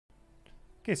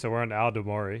Okay, so we're on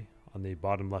Aldemori. On the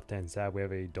bottom left-hand side, we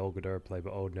have a Dolgador played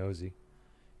by Old Nosey.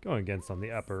 Going against on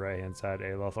the upper right-hand side,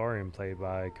 a Lothorian played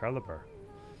by Carliber.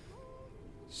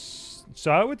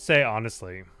 So I would say,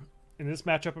 honestly, in this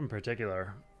matchup in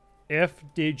particular, if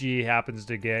DG happens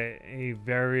to get a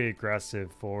very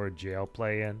aggressive forward jail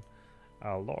play in,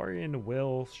 Lorien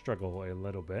will struggle a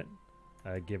little bit,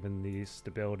 given the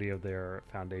stability of their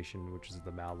foundation, which is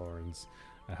the Malorans,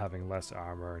 having less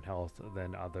armor and health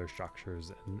than other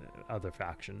structures and other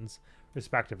factions,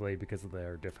 respectively, because of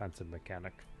their defensive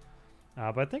mechanic.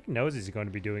 But I think Nosey's going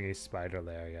to be doing a spider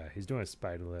lair. Yeah, he's doing a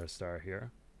spider lair star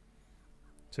here.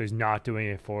 So he's not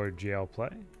doing a forward jail play.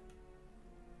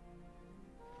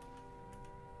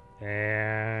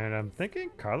 And I'm thinking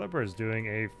Carliber is doing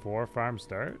a 4-farm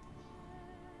start.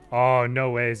 Oh,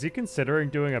 no way. Is he considering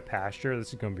doing a pasture? This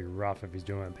is going to be rough if he's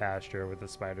doing a pasture with a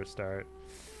spider start.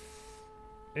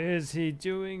 Is he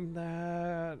doing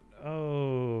that?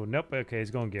 Oh, nope. Okay,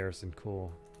 he's going garrison.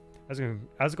 Cool.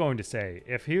 I was going to say,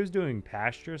 if he was doing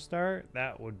pasture start,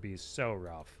 that would be so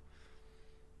rough.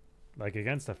 Like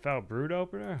against a Felt Brood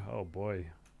opener? Oh, boy.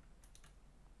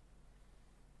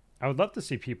 I would love to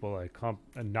see people like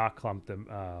not clump them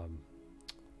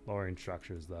lowering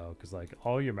structures though, because like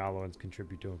all your Malorans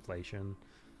contribute to inflation.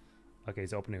 Okay,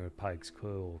 he's opening with pikes.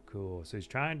 Cool, cool. So he's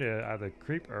trying to either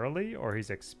creep early or he's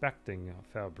expecting a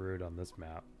Felt Brood on this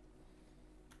map.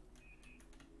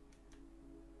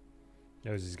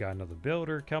 Knows he's got another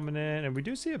builder coming in, and we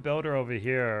do see a builder over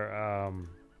here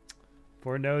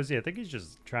for Nosey. I think he's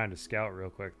just trying to scout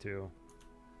real quick too.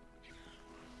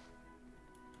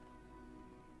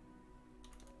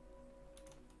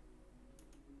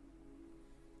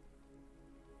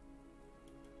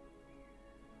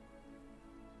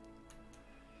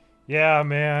 Yeah,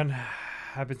 man.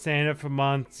 I've been saying it for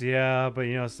months, yeah, but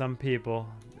you know, some people,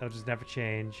 they'll just never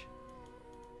change.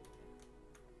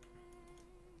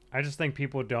 I just think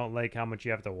people don't like how much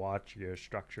you have to watch your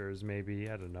structures, maybe.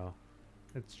 I don't know.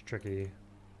 It's tricky.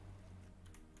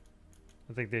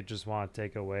 I think they just want to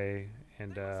take away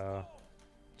and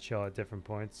chill at different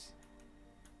points.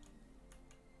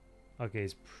 Okay,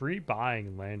 he's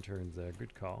pre-buying lanterns there.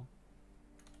 Good call.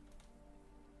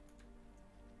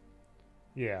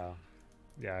 Yeah.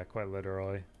 Yeah, quite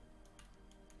literally.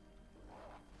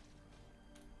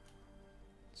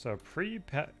 So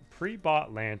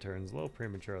pre-bought lanterns. A little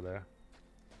premature there.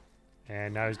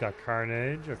 And now he's got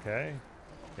Carnage. Okay.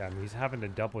 Yeah, I mean, he's having to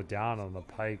double down on the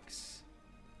pikes.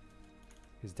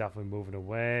 He's definitely moving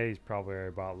away. He's probably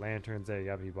already bought lanterns there.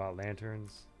 Yep, he bought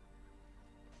lanterns.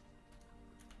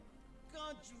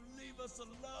 Can't you leave us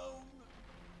alone?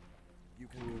 You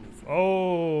can go no further.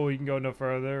 Oh, you can go no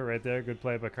further. Right there. Good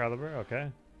play by Carliber.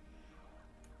 Okay.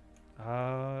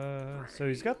 So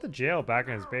he's got the jail back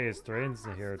in his base. Thrain's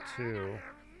here too.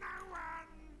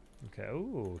 Okay.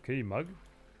 Ooh, can you mug?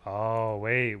 Oh,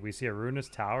 wait. We see a ruinous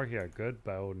tower here. Good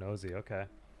by Old Nosey. Okay.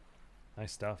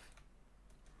 Nice stuff.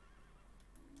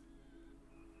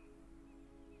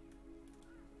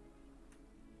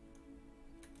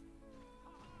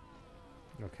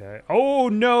 Okay. Oh,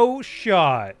 no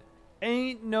shot.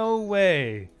 Ain't no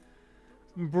way.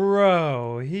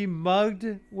 Bro, he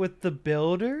mugged with the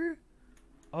builder?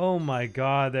 Oh my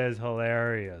god, that is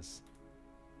hilarious.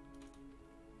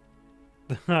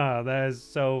 That is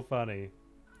so funny.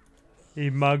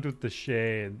 He mugged with the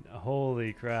shade.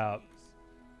 Holy crap.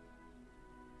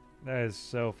 That is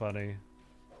so funny.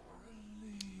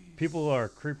 People are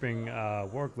creeping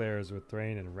work layers with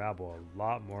Thrain and Rabble a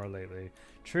lot more lately.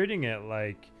 Treating it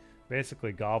like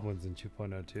basically goblins in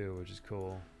 2.02, which is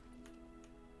cool.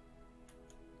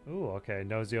 Ooh, okay.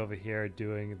 Nosey over here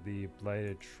doing the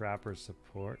Blighted Trapper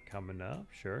support coming up.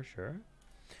 Sure, sure.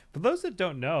 For those that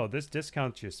don't know, this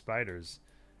discounts your spiders.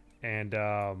 And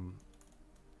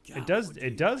it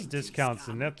does discount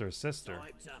Sinithra's sister.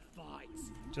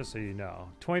 Just so you know.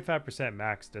 25%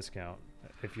 max discount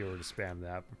if you were to spam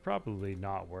that, but probably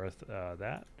not worth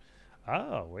that.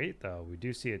 Oh, wait though. We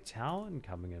do see a Talon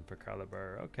coming in for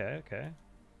Carliber. Okay, okay.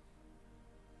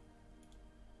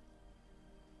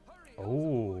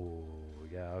 Oh,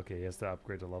 yeah, okay, he has to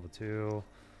upgrade to level 2.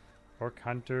 Orc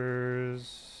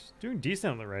Hunters. Doing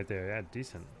decently right there. Yeah,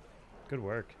 decent. Good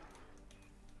work.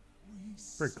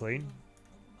 Pretty clean.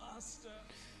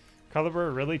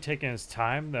 Carliber really taking his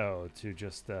time, though, to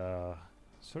just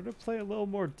sort of play a little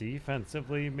more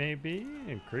defensively, maybe,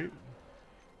 and creep.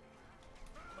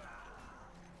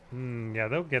 Yeah,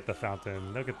 they'll get the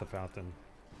fountain. They'll get the fountain.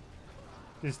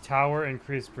 Does tower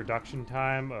increase production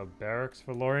time of barracks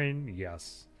for Lorien?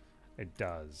 Yes, it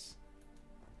does.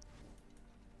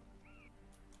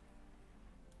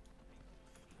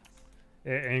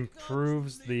 It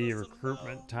improves the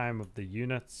recruitment time of the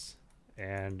units,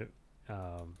 and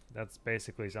that's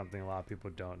basically something a lot of people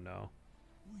don't know.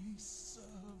 We serve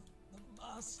the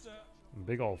master.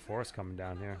 Big old force coming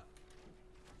down here.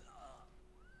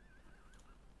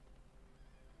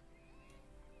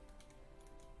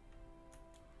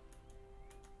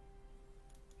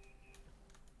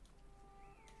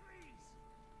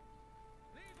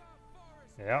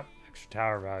 Yep, extra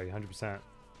tower value, 100%.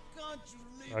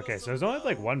 Okay, so there's only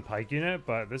like one pike unit,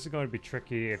 but this is going to be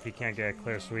tricky if he can't get a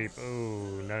clear sweep.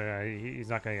 Ooh, no, he's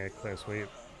not going to get a clear sweep.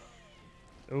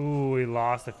 Ooh, he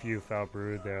lost a few Fell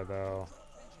Brood there, though.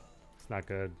 It's not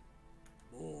good.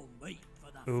 Ooh,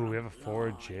 we have a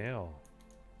forward jail.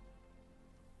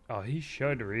 Oh, he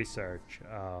should research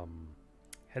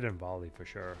hidden volley for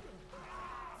sure.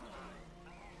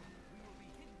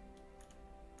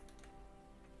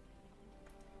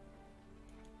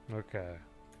 Okay.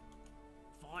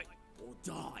 Fight or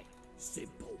die.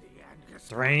 Simple.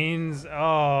 Thrain's.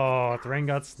 Oh, Thrain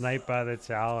got sniped by the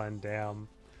Talon. Damn.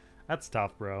 That's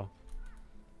tough, bro.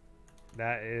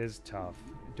 That is tough.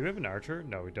 Do we have an archer?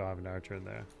 No, we don't have an archer in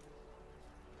there.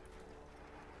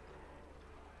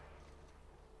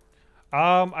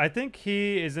 I think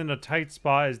he is in a tight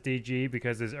spot as DG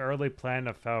because his early plan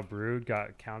of Foul Brood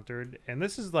got countered. And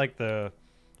this is like the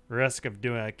risk of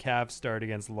doing a cav start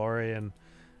against Lorien,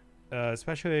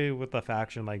 especially with a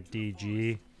faction like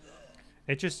DG.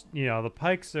 It just, you know, the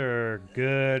pikes are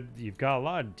good. You've got a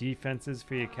lot of defenses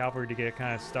for your cavalry to get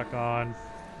kind of stuck on.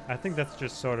 I think that's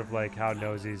just sort of like how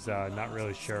Nosey's not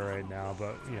really sure right now,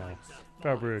 but, you know,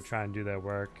 Foul Brood trying to do their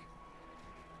work.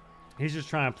 He's just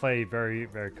trying to play very,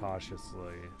 very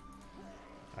cautiously.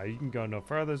 You can go no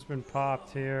further. Has been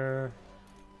popped here.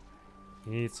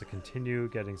 He needs to continue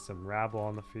getting some rabble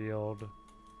on the field.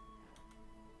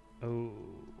 Oh,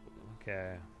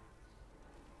 okay.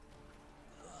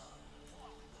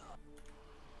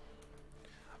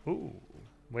 Ooh,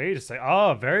 wait a sec.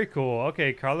 Oh, very cool.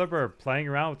 Okay, Carliber playing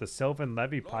around with the Sylvan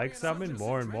Levy Pike summon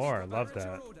more and more. I love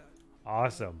that.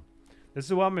 Awesome. This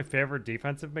is one of my favorite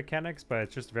defensive mechanics, but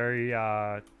it's just very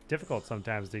difficult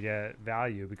sometimes to get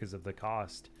value because of the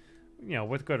cost. You know,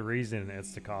 with good reason,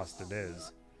 it's the cost it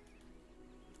is.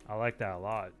 I like that a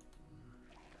lot.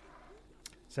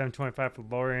 725 for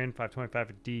Lorien, 525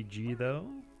 for DG though.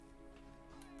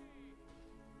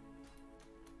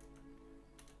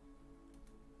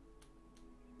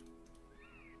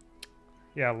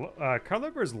 Yeah,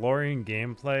 Carliber's Lorien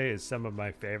gameplay is some of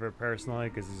my favorite personally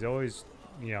because he's always,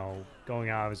 you know, going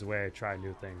out of his way to try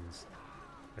new things.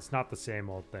 It's not the same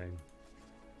old thing.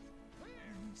 We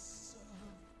serve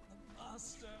the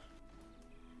master.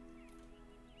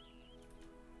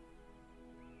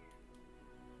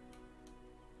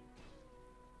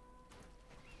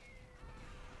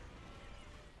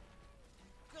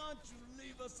 Can't you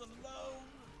leave us alone?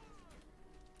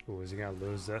 Ooh, is he gonna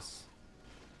lose this?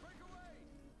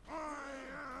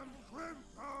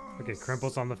 Okay,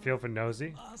 Crimple's on the field for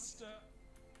Nosey. Master.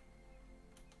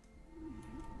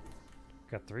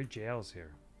 Got 3 jails here.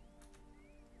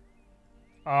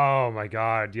 Oh my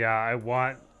god, yeah, I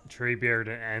want Treebeard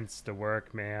and Ents to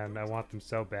work, man. I want them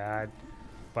so bad.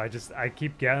 But I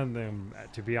keep getting them,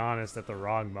 to be honest, at the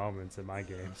wrong moments in my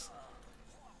games.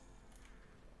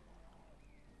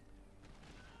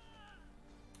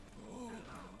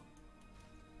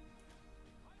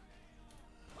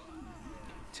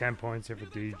 $10 points here for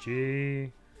DG,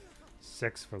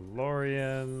 6 for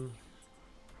Lorien.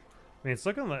 I mean, it's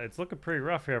looking pretty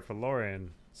rough here for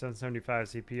Lorien. 775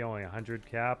 CP, only 100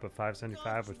 cap, but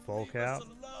 575 with full cap.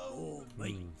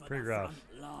 Pretty rough.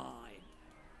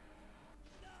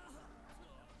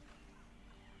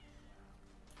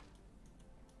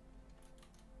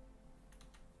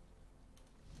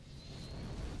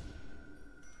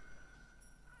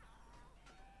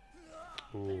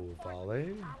 Ooh,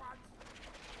 volley.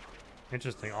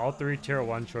 Interesting. All 3 tier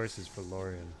 1 choices for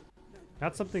Lorien.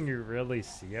 Not something you really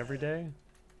see every day.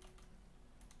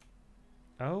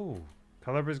 Oh,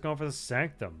 Carliber's going for the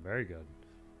Sanctum. Very good.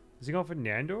 Is he going for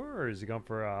Nandor or is he going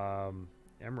for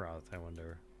Emerald, I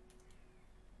wonder?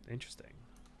 Interesting.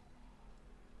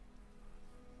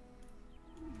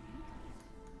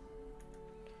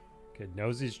 Okay,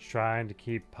 Nosey's trying to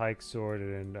keep Pike Sword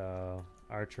and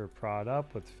Archer prod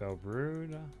up with Fell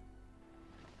Brood.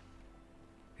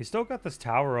 He's still got this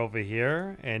tower over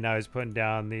here, and now he's putting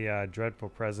down the Dreadful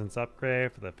Presence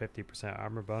upgrade for the 50%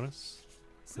 armor bonus.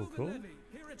 Cool, cool.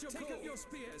 Take up your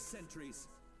spears, sentries.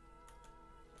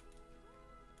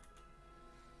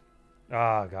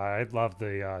 Oh god, I love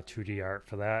the 2D art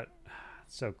for that.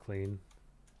 It's so clean.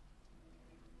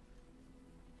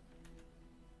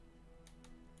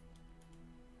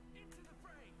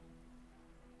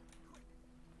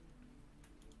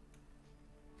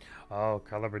 Oh,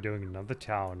 Carliber doing another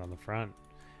town on the front.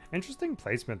 Interesting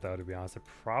placement, though, to be honest. I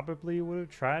probably would have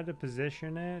tried to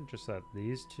position it just so that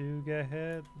these two get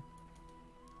hit.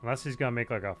 Unless he's going to make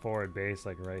like a forward base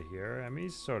like right here. I mean,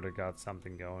 he's sort of got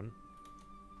something going.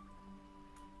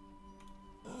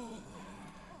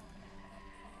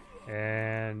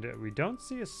 And we don't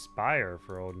see a spire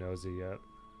for Old Nosey yet.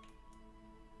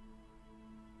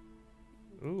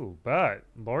 Ooh, but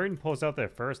Lorien pulls out their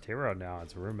first hero now.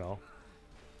 It's Rumel.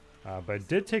 But it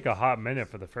did take a hot minute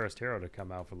for the first hero to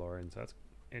come out for Lorien, so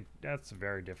that's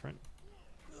very different.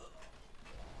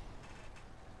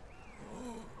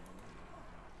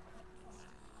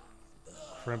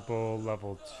 Crimple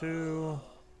level 2.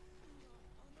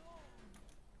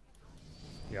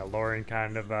 Yeah, Lorien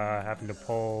kind of having to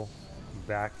pull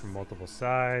back from multiple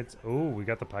sides. Ooh, we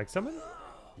got the Pike Summon?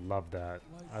 Love that.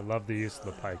 I love the use of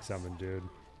the Pike Summon, dude.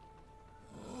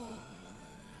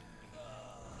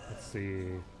 Let's see.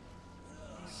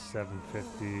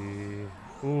 750.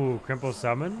 Ooh, Crimple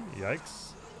Summon?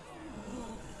 Yikes.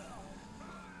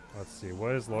 Let's see.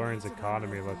 What is Lorien's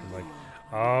economy looking like?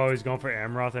 Oh, he's going for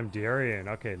Amaroth Amdarian.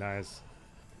 Okay, nice.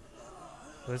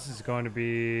 This is going to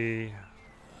be...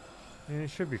 it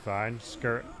should be fine.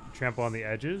 Skirt, trample on the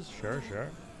edges. Sure, sure.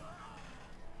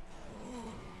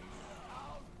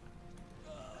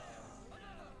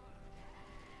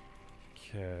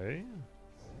 Okay.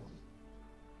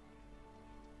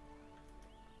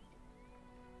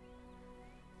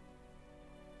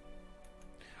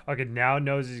 Okay, now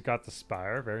Nosey's got the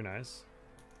Spire. Very nice.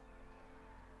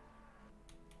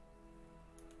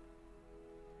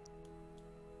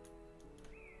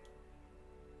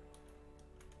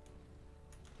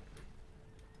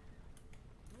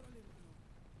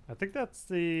 I think that's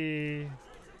the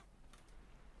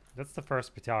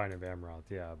first battalion of Amaranth,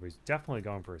 yeah. But he's definitely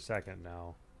going for a second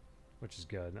now, which is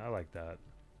good. I like that.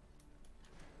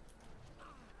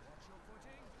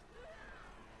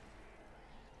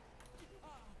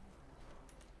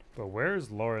 But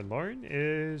where's Lorien? Lorien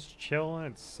is chilling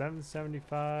at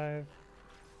 775.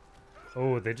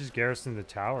 Oh, they just garrisoned the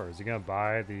tower. Is he gonna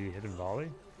buy the hidden volley?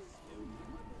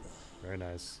 Very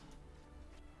nice.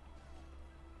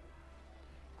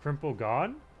 Crimple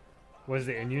gone? What is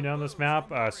the Inuit on this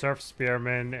map? Surf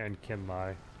Spearman and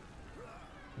Kinlai.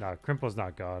 No, Crimple's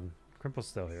not gone. Crimple's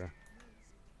still here.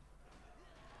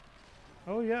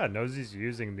 Oh yeah, Nosey's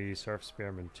using the Surf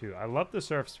Spearman too. I love the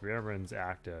Surf Spearman's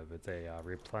active. It's a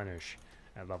replenish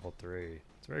at level 3.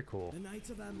 It's very cool. The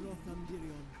Knights of Amaroth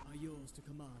Amdarian are yours to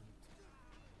command.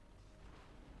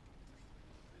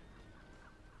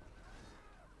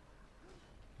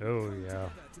 Oh yeah.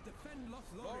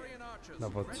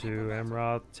 Level 2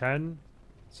 Amaroth 10.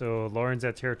 So Lorien's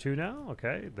at tier 2 now?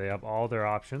 Okay, they have all their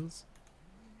options.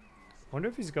 Wonder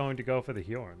if he's going to go for the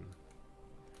Hjorn.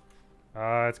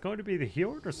 It's going to be the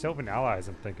Hjorn or Sylvan Allies,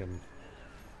 I'm thinking.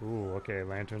 Ooh, okay,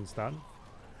 Lantern's done.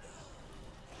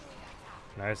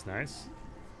 Nice, nice.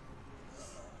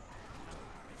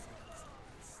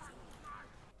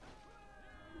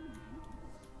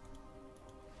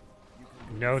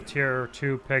 No tier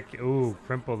 2 pick. Ooh,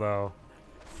 Crimple though.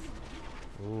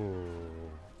 Ooh.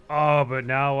 Oh, but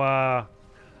now,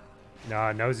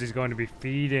 nah, Nosey's going to be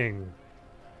feeding.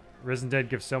 Risen Dead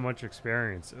gives so much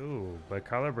experience. Ooh, but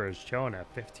Carliber is chilling at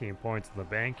 15 points in the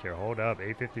bank here. Hold up,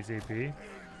 850 CP.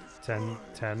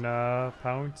 10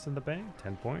 points in the bank.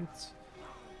 10 points.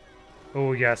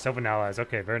 Oh, yeah, Sylvan Allies.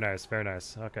 Okay, very nice, very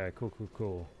nice. Okay, cool, cool,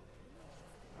 cool.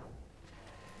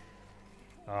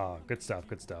 Oh, good stuff,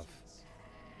 good stuff.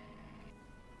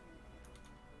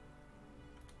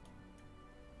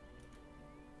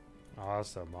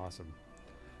 Awesome, awesome.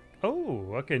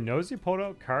 Oh, okay, Nosey pulled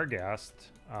out Cargast.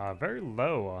 Very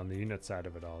low on the unit side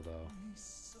of it all, though.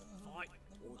 Fight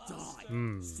or die.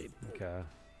 Okay.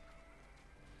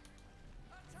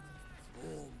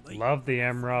 Love the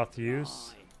Amaroth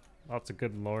use. Lots of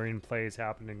good Lorien plays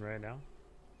happening right now.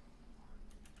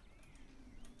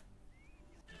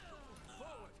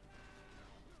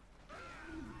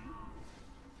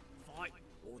 Fight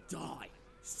or die.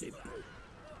 Simple.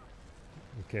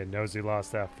 Okay, Nosey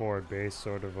lost that forward base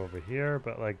sort of over here,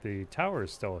 but like the tower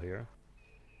is still here.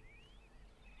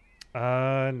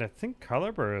 And I think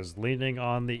Carliber is leaning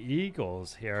on the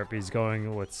Eagles here if he's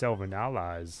going with Sylvan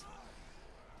Allies.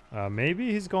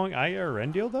 Maybe he's going Aya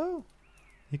Rendiel though?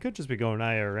 He could just be going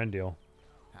Aya Rendiel.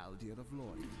 Haldir of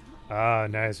Lorien. Ah,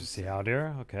 nice. We see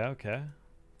Haldir. Okay, okay.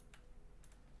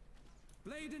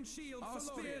 Blade and shield for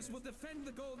spears will defend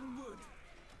the Golden Wood.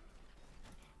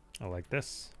 I like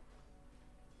this.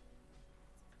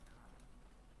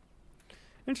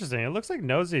 Interesting. It looks like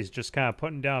Nosey's just kind of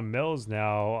putting down mills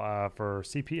now for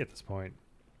CP at this point.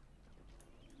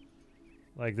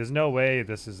 Like, there's no way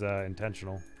this is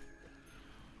intentional.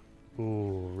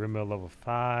 Ooh, Rimmo level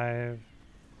 5.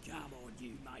 Come on,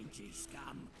 you mangy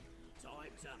scum.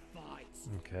 Time to fight.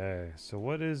 Okay, so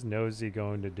what is Nosey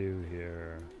going to do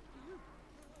here?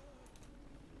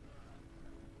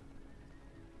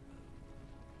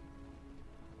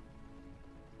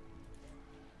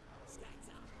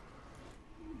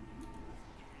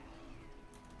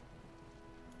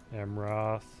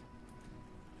 Amroth.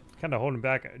 Kind of holding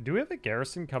back. Do we have a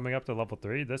garrison coming up to level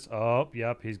 3? This. Oh,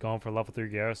 yep, he's going for level 3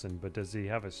 garrison. But does he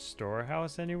have a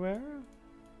storehouse anywhere?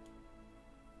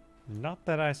 Not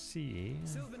that I see.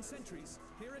 Sylvan sentries,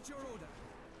 here at your order.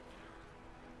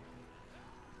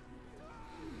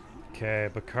 Okay,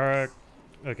 but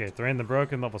okay, Thrain the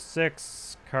Broken, level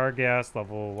 6. Kargas,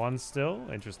 level 1 still.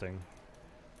 Interesting.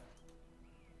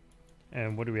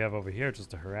 And what do we have over here?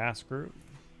 Just a harass group.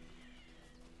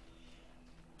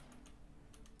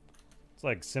 It's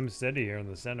like Sim City here in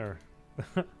the center.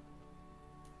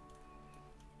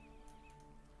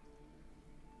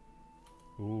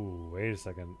 Ooh, wait a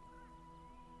second.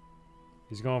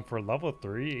 He's going for level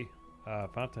 3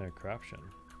 Fountain of Corruption.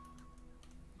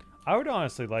 I would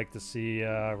honestly like to see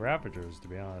Ravagers, to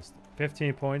be honest.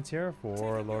 15 points here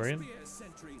for Lorien.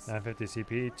 950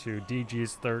 CP to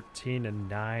DG's 13 and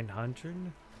 900.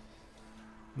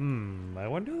 I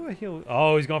wonder what he'll...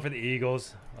 Oh, he's going for the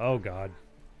Eagles. Oh, God.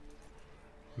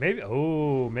 Maybe...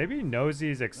 Oh, maybe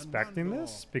Nosey's expecting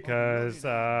this because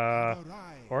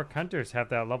Orc Hunters have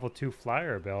that level 2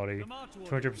 flyer ability.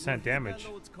 200% damage.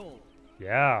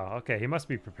 Yeah, okay. He must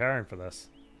be preparing for this.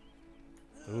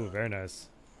 Ooh, very nice.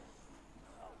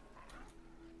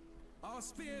 Our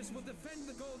spears will defend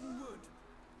the Golden Wood.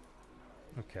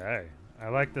 Okay. I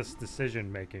like this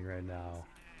decision making right now.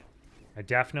 I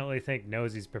definitely think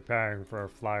Nosey's preparing for a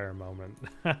flyer moment.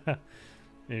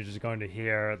 You're just going to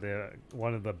hear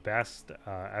one of the best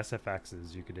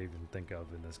SFXs you could even think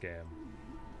of in this game.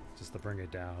 Just to bring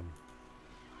it down.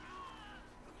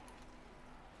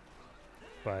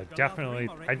 But definitely,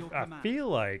 I feel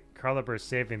like Carliber is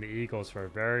saving the Eagles for a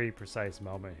very precise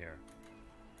moment here.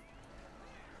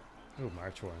 Ooh,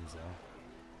 March Warrens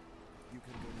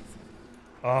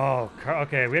though. Oh,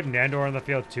 okay, we have Nandor on the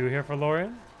field too here for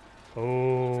Lorien.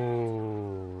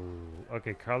 Oh,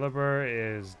 okay, Carliber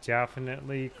is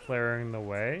definitely clearing the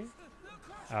way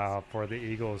for the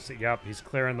Eagles. Yep, he's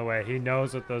clearing the way. He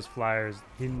knows what those flyers,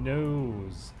 he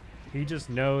knows. He just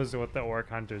knows what the Orc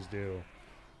Hunters do.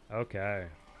 Okay.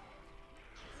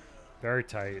 Very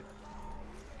tight.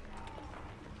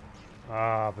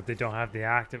 Ah, but they don't have the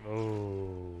active.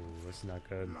 Oh, that's not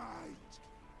good.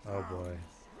 Oh boy.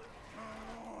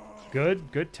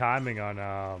 Good timing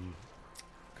on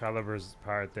Carliber's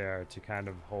part there to kind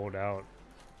of hold out.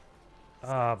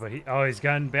 Ah, but he's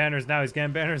getting banners now. He's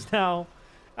getting banners now.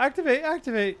 Activate,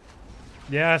 activate.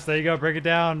 Yes, there you go. Bring it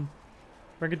down.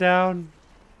 Bring it down.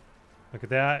 Look at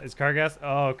that. Is Kargas?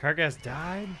 Oh, Kargas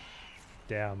died?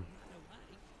 Damn.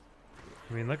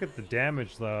 I mean, look at the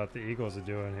damage though that the Eagles are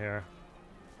doing here.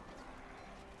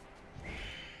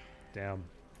 Damn.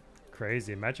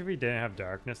 Crazy. Imagine if he didn't have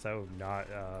darkness. That would not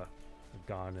have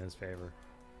gone in his favor.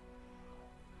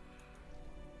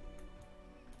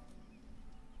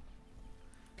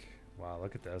 Wow,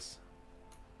 look at this.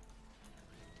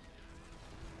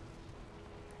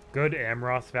 Good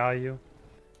Amroth value.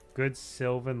 Good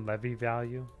Sylvan Levy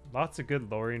value. Lots of good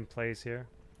Lorien plays here.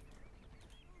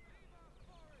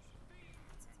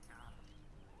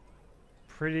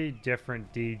 Pretty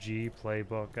different DG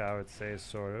playbook, I would say,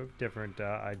 sort of. Different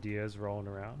ideas rolling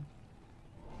around.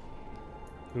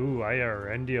 Ooh,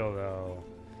 Iorendial, though.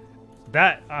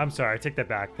 I'm sorry, I take that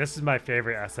back. This is my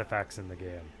favorite SFX in the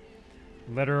game.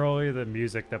 Literally the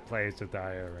music that plays with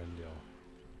Iorendial.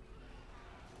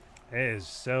 It is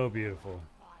so beautiful.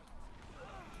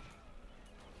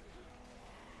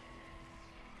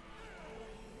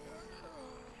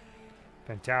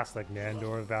 Fantastic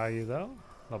Nandor value, though.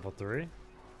 Level 3.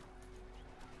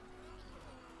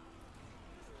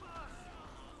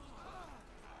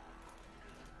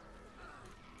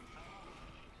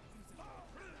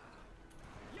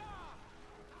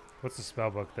 What's the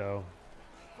spellbook, though?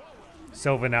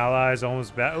 Sylvan Allies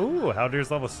almost back. Ooh, Haldir's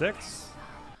level 6.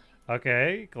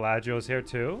 Okay, Galadriel's here,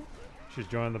 too. She's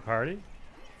joining the party.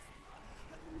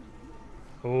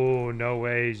 Oh, no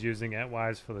way he's using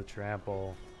Entwise for the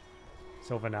trample.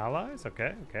 Sylvan Allies?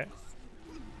 Okay, okay.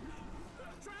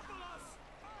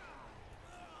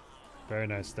 Very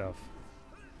nice stuff.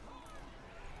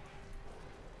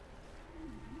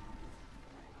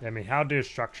 I mean, Haldir's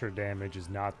structure damage is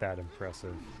not that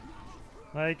impressive.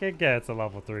 Like, I get it's a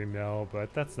level 3 mill,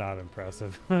 but that's not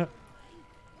impressive.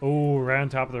 Oh, right on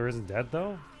top of the Risen Dead,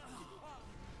 though?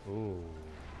 Ooh.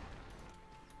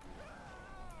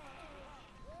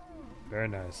 Very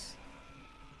nice.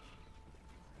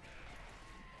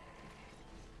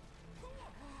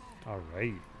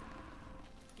 Alright.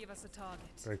 Give us a target.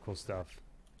 Very cool stuff.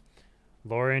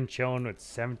 Lorian chilling with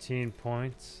 17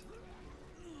 points.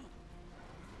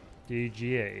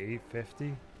 DG at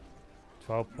 850.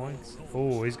 12 points.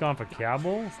 Oh, he's gone for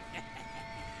Camel.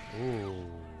 Ooh.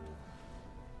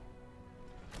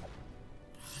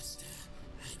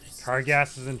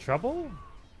 Cargas is in trouble?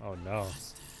 Oh no.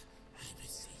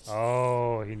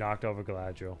 Oh, he knocked over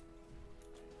Galadriel.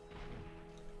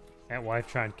 Aunt Wife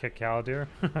trying to kick Caladir.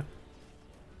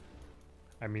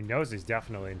 I mean, Nosey's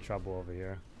definitely in trouble over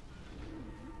here.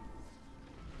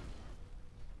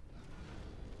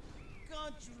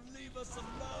 Can't you leave us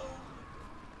alone?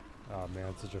 Oh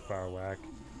man, such a far whack.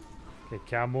 Okay,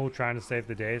 Camel trying to save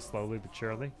the day slowly but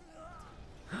surely.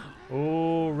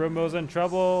 Oh, Rimbo's in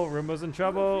trouble. Rimbo's in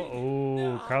trouble.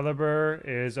 Oh, Carliber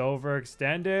is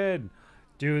overextended.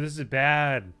 Dude, this is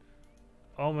bad.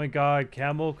 Oh my god,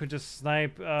 Camel could just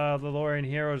snipe the Lorian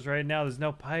heroes right now. There's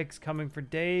no pikes coming for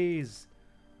days.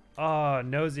 Oh,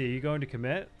 Nosey, are you going to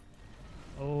commit?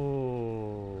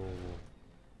 Oh.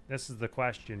 This is the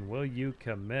question. Will you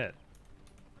commit?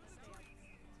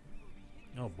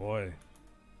 Oh boy.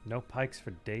 No pikes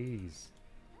for days.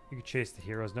 You can chase the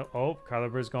heroes. No. Oh,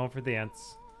 Carliber's going for the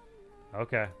Ents.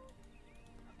 Okay.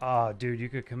 Oh, dude, you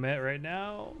could commit right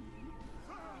now.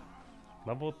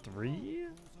 Level 3? Into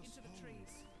the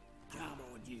trees. Come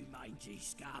on, you mangy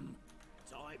scum.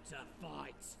 Time to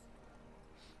fight.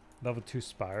 Level 2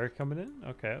 Spire coming in?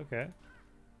 Okay, okay.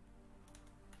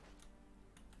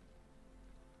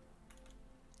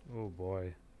 Oh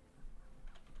boy.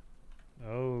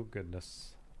 Oh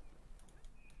goodness.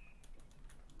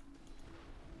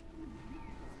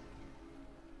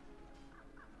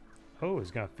 Oh,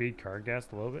 he's gonna feed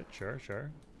Cargast a little bit. Sure,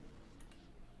 sure.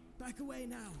 Back away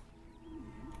now.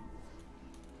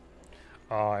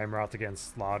 Oh, Emerald getting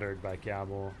slaughtered by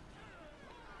Camel.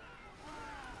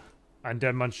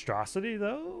 Undead Monstrosity,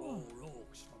 though? All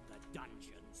orcs from the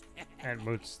dungeons. And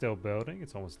Moot's still building.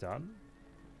 It's almost done.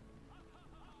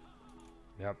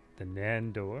 Yep, the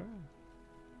Nandor.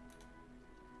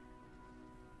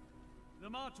 The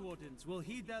March Wardens will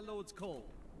heed their lord's call.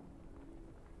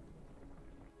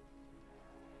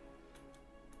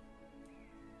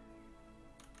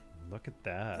 Look at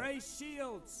that. Raise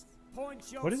shields.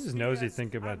 Point your What is his Nosey spears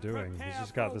thinking about and doing? He's prepare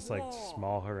just got for this like war.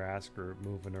 small harass group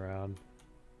moving around.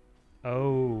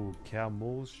 Oh,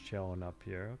 Camel's chilling up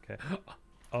here. Okay.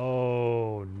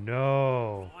 Oh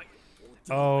no.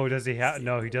 Oh, does he have?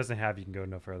 No, he doesn't have. You can go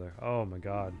no further. Oh my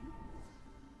god.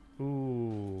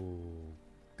 Ooh,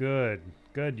 good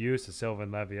use of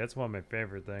Sylvan Levy. That's one of my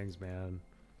favorite things, man.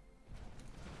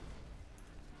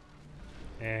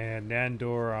 And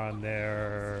Nandor on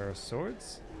their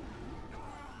swords.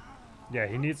 Yeah,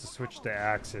 he needs to switch to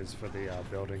axes for the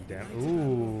building damage.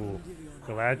 Ooh,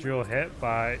 Galadriel hit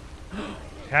by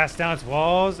cast down its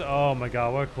walls. Oh my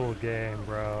god, what a cool game,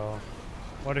 bro.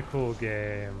 What a cool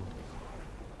game.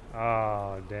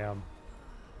 Oh, damn.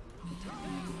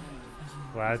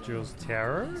 Galadriel's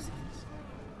terror?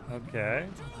 Okay.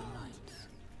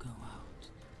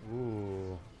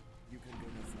 Ooh.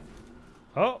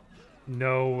 Oh,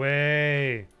 no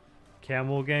way.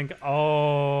 Camel Gang.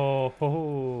 Oh,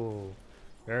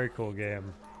 very cool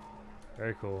game.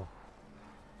 Very cool.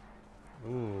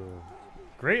 Ooh.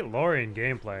 Great Lorian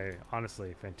gameplay.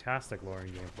 Honestly, fantastic Lorian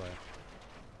gameplay.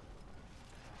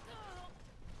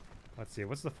 Let's see,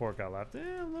 what's the fort got left? A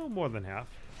little more than half.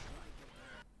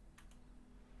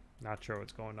 Not sure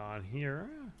what's going on here.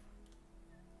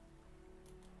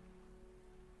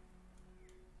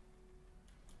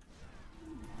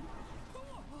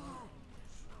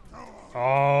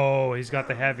 Oh, he's got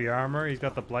the heavy armor. He's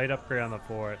got the blight upgrade on the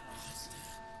fort.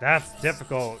 That's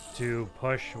difficult to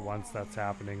push once that's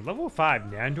happening. Level 5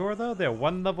 Nandor, though? They're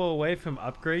one level away from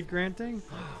upgrade granting?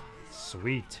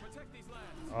 Sweet.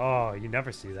 Oh, you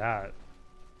never see that.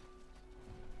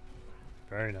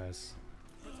 Very nice.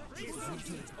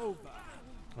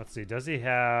 Let's see. Does he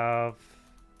have...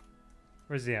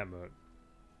 Where's the ant mode?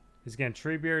 He's getting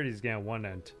Treebeard. He's getting one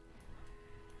ent.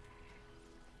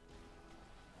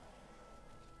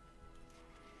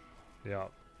 Yeah.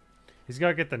 He's got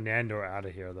to get the Nandor out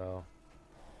of here, though.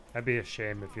 That'd be a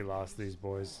shame if he lost these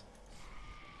boys.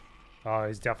 Oh,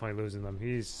 he's definitely losing them.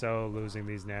 He's so losing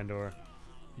these Nandor.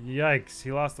 Yikes.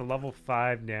 He lost a level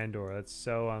 5 Nandor. That's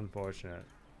so unfortunate.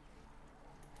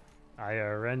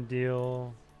 IRN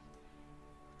deal.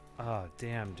 Oh,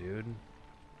 damn, dude.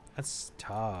 That's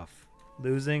tough.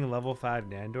 Losing level 5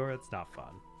 Nandor, it's not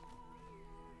fun.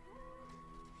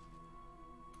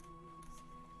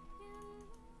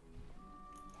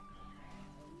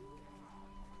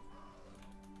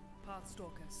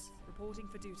 Pathstalkers, reporting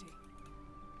for duty.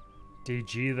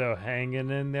 DG though hanging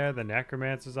in there. The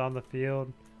Necromancer's on the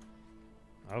field.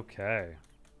 Okay.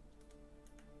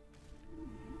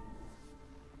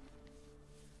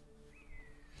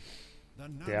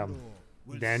 Damn.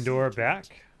 Nandor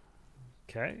back.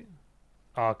 Okay.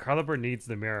 Carliber needs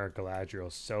the Mirror of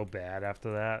Galadriel so bad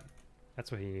after that.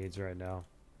 That's what he needs right now.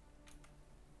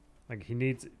 Like he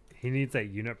needs that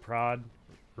unit prod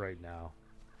right now.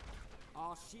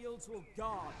 Our shields will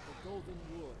guard the golden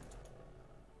wood.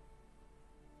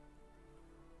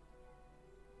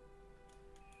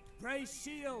 Brace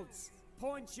shields,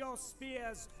 point your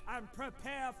spears, and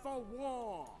prepare for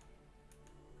war.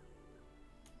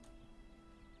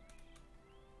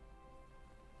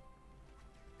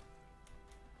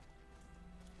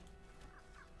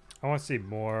 I want to see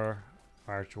more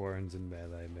Archwarrens in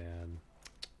melee, man.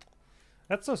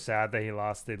 That's so sad that he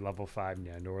lost the level 5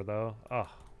 Nandor, though. Oh,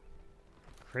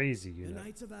 crazy The unit.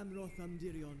 Knights of Amroth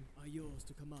Amdirion are yours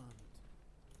to command.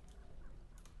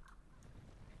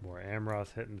 More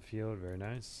Amroth hitting the field. Very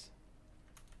nice.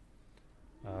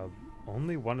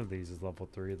 Only one of these is level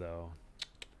 3, though.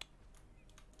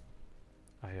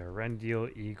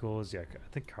 Rendil, Eagles. Yeah, I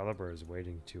think Carliber is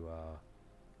waiting to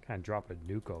kind of drop a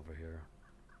nuke over here.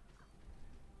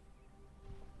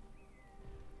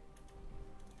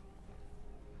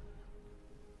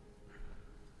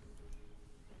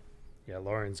 Yeah,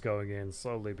 Lauren's going in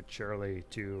slowly but surely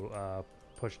to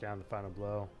push down the final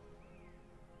blow.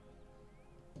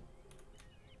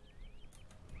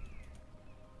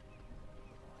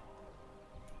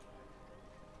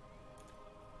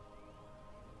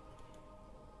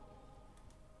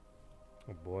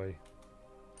 Oh boy.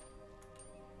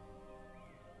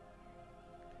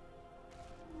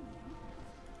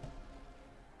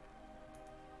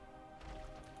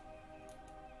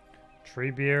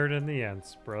 Treebeard and the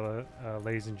Ents, brother,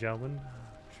 ladies and gentlemen.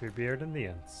 Treebeard and the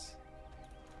Ents.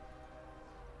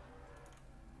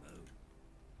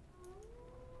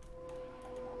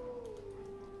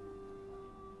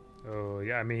 Oh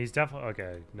yeah, I mean he's definitely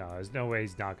okay. No, there's no way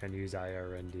he's not gonna use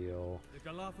Rendil The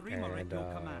Galathrim are at and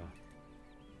your command.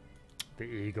 the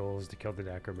Eagles to kill the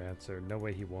Necromancer. No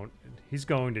way he won't. He's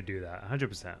going to do that,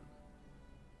 100%.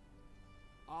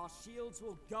 Our shields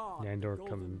will guard the Nandor golden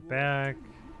coming wood. back.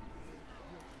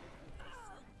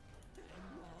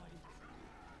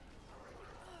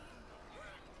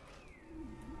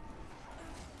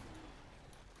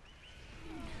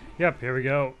 Yep, here we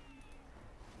go.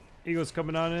 Eagles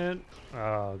coming on in.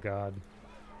 Oh, God.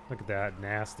 Look at that.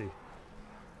 Nasty.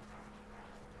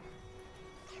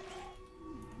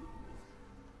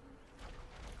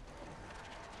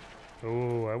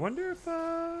 Oh, I wonder if,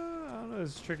 I don't know,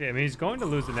 it's tricky. I mean, he's going to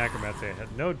lose the Necromancer. I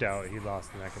had no doubt he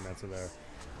lost the Necromancer there.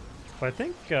 But I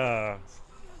think, oh,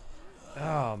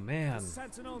 man. The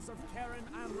sentinels of Karen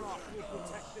Amroth will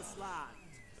protect this land.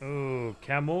 Oh,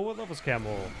 Camel? What level's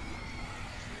Camel?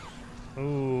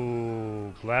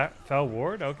 Ooh, Black Fell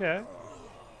Ward. Okay.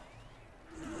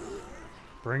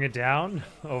 Bring it down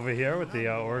over here with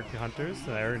the Orc Hunters.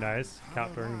 Very nice.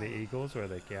 Countering the Eagles where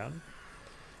they can.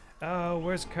 Oh,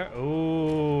 where's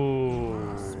oh,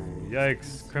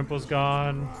 yikes. Crimple's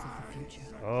gone.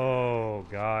 Oh,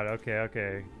 God. Okay,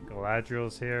 okay.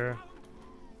 Galadriel's here.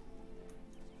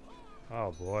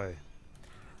 Oh, boy.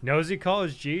 Nosy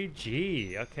calls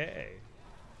GG. Okay.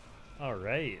 All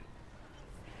right.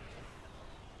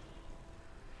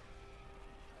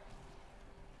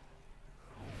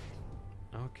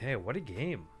 Okay, what a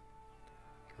game.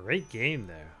 Great game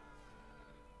there.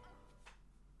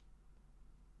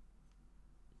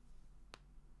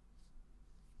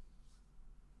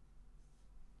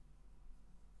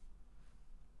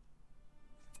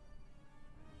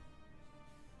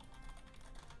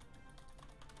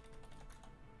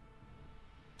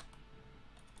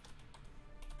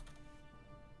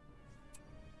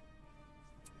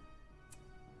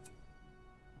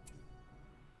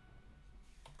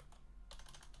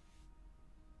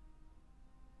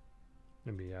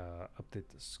 Let me update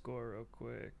the score real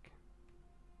quick.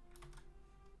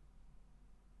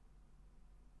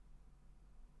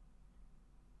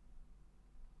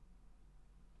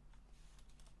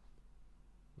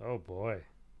 Oh boy.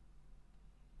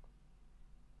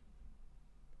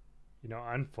 You know,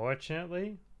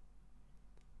 unfortunately,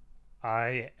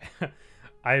 I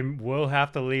I will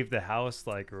have to leave the house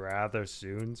like rather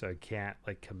soon, so I can't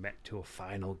like commit to a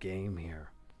final game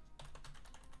here.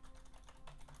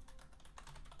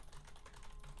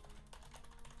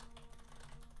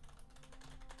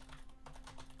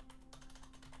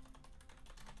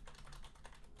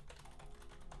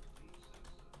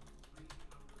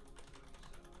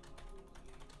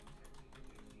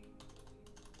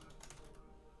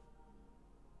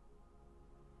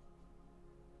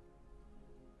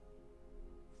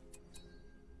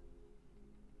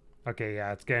 Okay,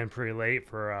 yeah, it's getting pretty late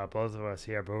for both of us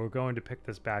here, but we're going to pick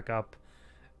this back up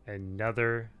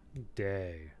another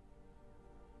day.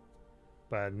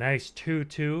 But a nice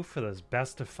 2-2 for this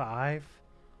best of 5.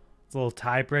 It's a little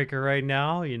tiebreaker right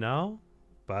now, you know,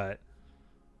 but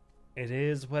it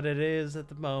is what it is at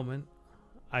the moment.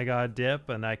 I got a dip,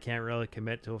 and I can't really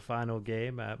commit to a final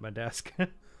game at my desk.